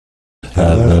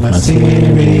I love my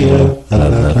cereal. I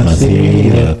love my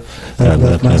cereal. I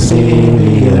love my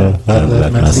cereal. I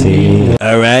love my cereal.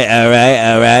 All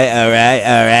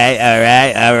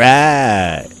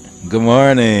right. Good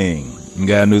morning. We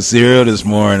got a new cereal this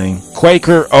morning.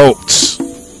 Quaker Oats.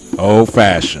 Old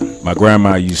fashioned. My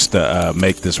grandma used to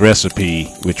make this recipe,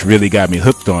 which really got me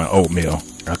hooked on oatmeal.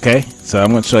 Okay, so I'm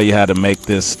going to show you how to make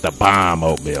this the bomb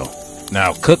oatmeal.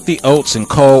 Now, cook the oats in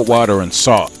cold water and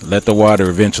salt. Let the water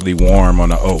eventually warm on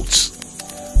the oats.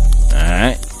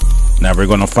 Alright. Now we're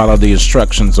going to follow the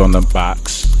instructions on the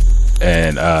box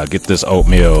and get this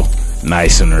oatmeal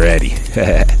nice and ready.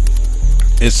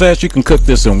 It says you can cook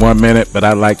this in 1 minute, but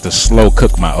I like to slow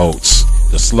cook my oats.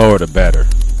 The slower the better.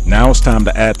 Now it's time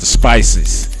to add the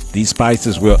spices. These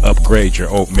spices will upgrade your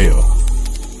oatmeal.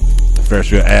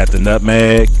 First we'll add the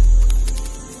nutmeg.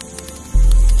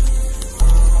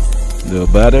 Little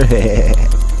butter.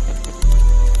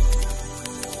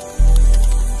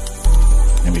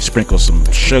 And we sprinkle some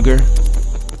sugar.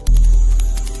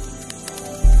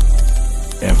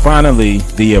 And finally,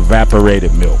 the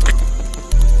evaporated milk.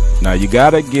 Now you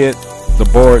gotta get the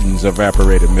Borden's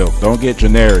evaporated milk. Don't get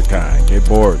generic kind. Get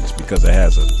Borden's because it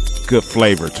has a good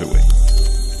flavor to it.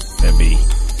 Let me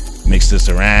mix this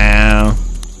around.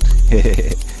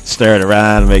 Stir it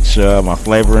around to make sure my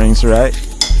flavoring's right.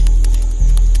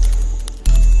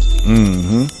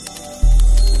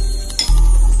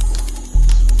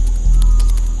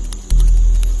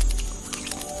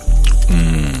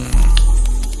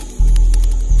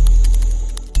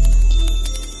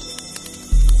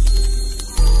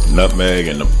 Nutmeg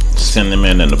and the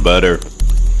cinnamon and the butter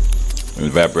and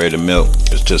evaporated milk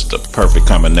is just a perfect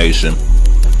combination.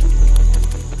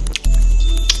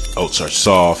 Oats are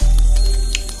soft,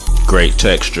 great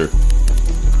texture.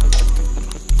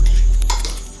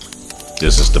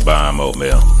 This is the bomb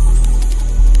oatmeal.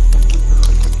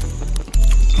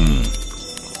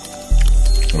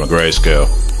 On a grade scale,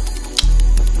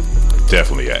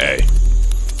 definitely an A.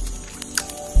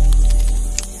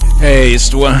 Hey, it's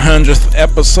the 100th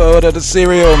episode of the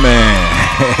Cereal Man.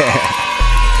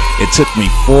 It took me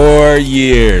 4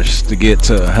 years to get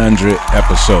to 100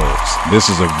 episodes. This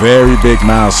is a very big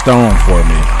milestone for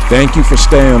me. Thank you for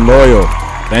staying loyal.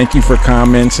 Thank you for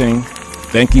commenting.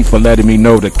 Thank you for letting me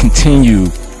know to continue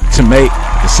to make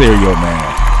the Cereal Man.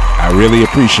 I really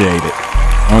appreciate it.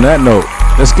 On that note,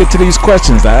 let's get to these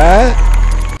questions, alright?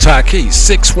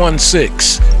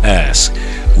 Taki616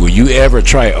 asks, will you ever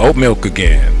try oat milk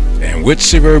again? And which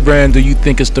cereal brand do you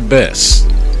think is the best?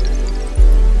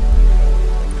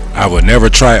 I would never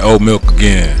try oat milk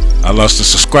again. I lost a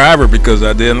subscriber because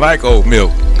I didn't like oat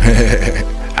milk.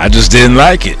 I just didn't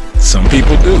like it. Some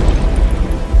people do.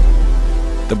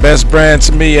 The best brand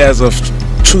to me as of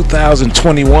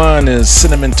 2021 is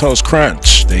Cinnamon Toast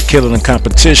Crunch. They kill it in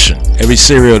competition. Every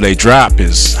cereal they drop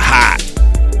is hot.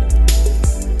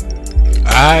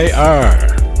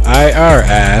 IR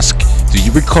asks, do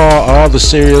you recall all the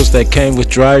cereals that came with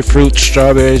dried fruits,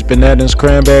 strawberries, bananas,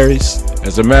 cranberries?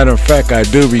 As a matter of fact, I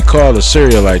do recall a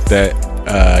cereal like that.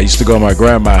 I used to go to my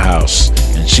grandma's house,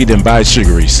 and she didn't buy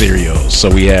sugary cereals, so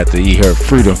we had to eat her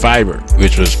fruit and fiber,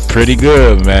 which was pretty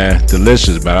good, man.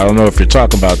 Delicious, but I don't know if you're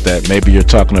talking about that. Maybe you're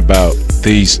talking about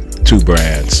these two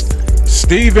brands.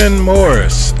 Stephen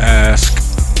Morris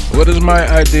asks, what is my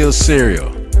ideal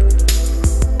cereal?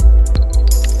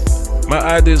 My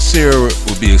ideal cereal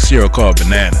would be a cereal called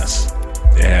Bananas.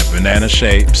 They have banana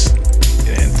shapes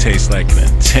and taste like an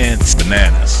intense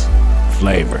bananas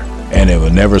flavor. And it will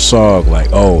never sog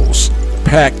like O's.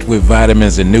 Packed with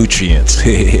vitamins and nutrients.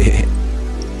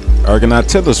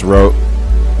 Argonautilus wrote,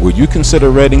 would you consider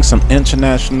rating some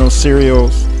international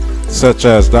cereals, such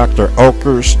as Dr.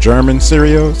 Oetker's German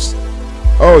cereals?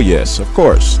 Oh yes, of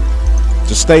course.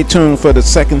 Just stay tuned for the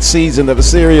second season of the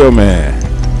Cereal Man.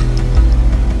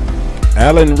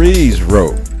 Alan Reeves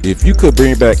wrote, if you could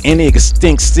bring back any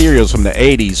extinct cereals from the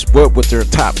 80s, what would their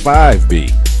top 5 be?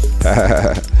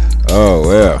 Oh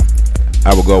well,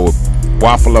 I would go with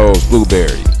Waffalo's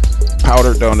Blueberry,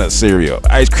 Powdered Donut cereal,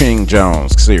 Ice Cream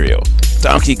Jones cereal,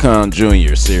 Donkey Kong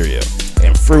Jr. cereal,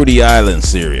 and Fruity Island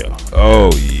cereal.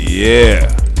 Oh yeah.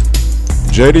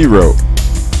 JD wrote,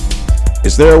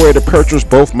 is there a way to purchase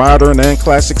both modern and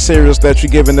classic cereals that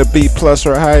you're giving a B+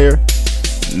 or higher?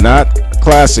 Not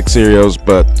classic cereals,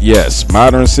 but yes,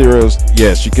 modern cereals,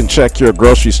 yes, you can check your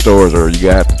grocery stores, or you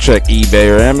have to check eBay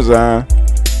or Amazon.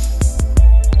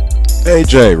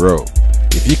 AJ wrote,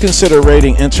 if you consider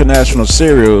rating international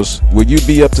cereals, would you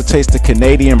be up to taste the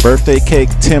Canadian birthday cake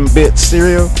Timbit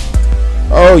cereal?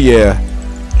 Oh yeah,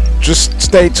 just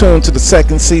stay tuned to the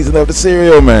second season of the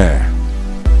Cereal Man.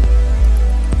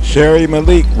 Sherry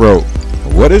Malik wrote,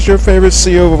 What is your favorite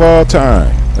cereal of all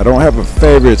time? I don't have a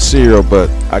favorite cereal, but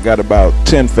I got about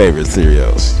 10 favorite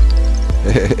cereals.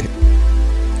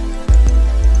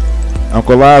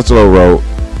 Uncle Laszlo wrote,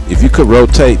 if you could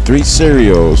rotate 3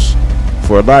 cereals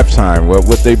for a lifetime, what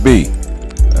would they be?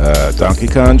 Donkey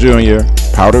Kong Jr.,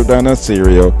 powdered donut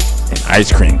cereal, and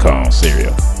ice cream cone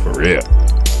cereal. For real.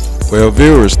 Well,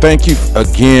 viewers, thank you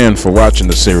again for watching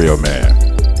The Cereal Man.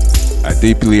 I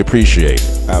deeply appreciate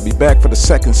it. I'll be back for the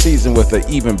 2nd season with an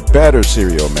even better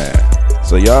Cereal Man.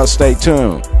 So y'all stay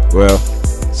tuned. Well,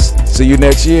 see you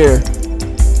next year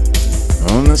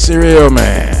on The Cereal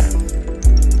Man.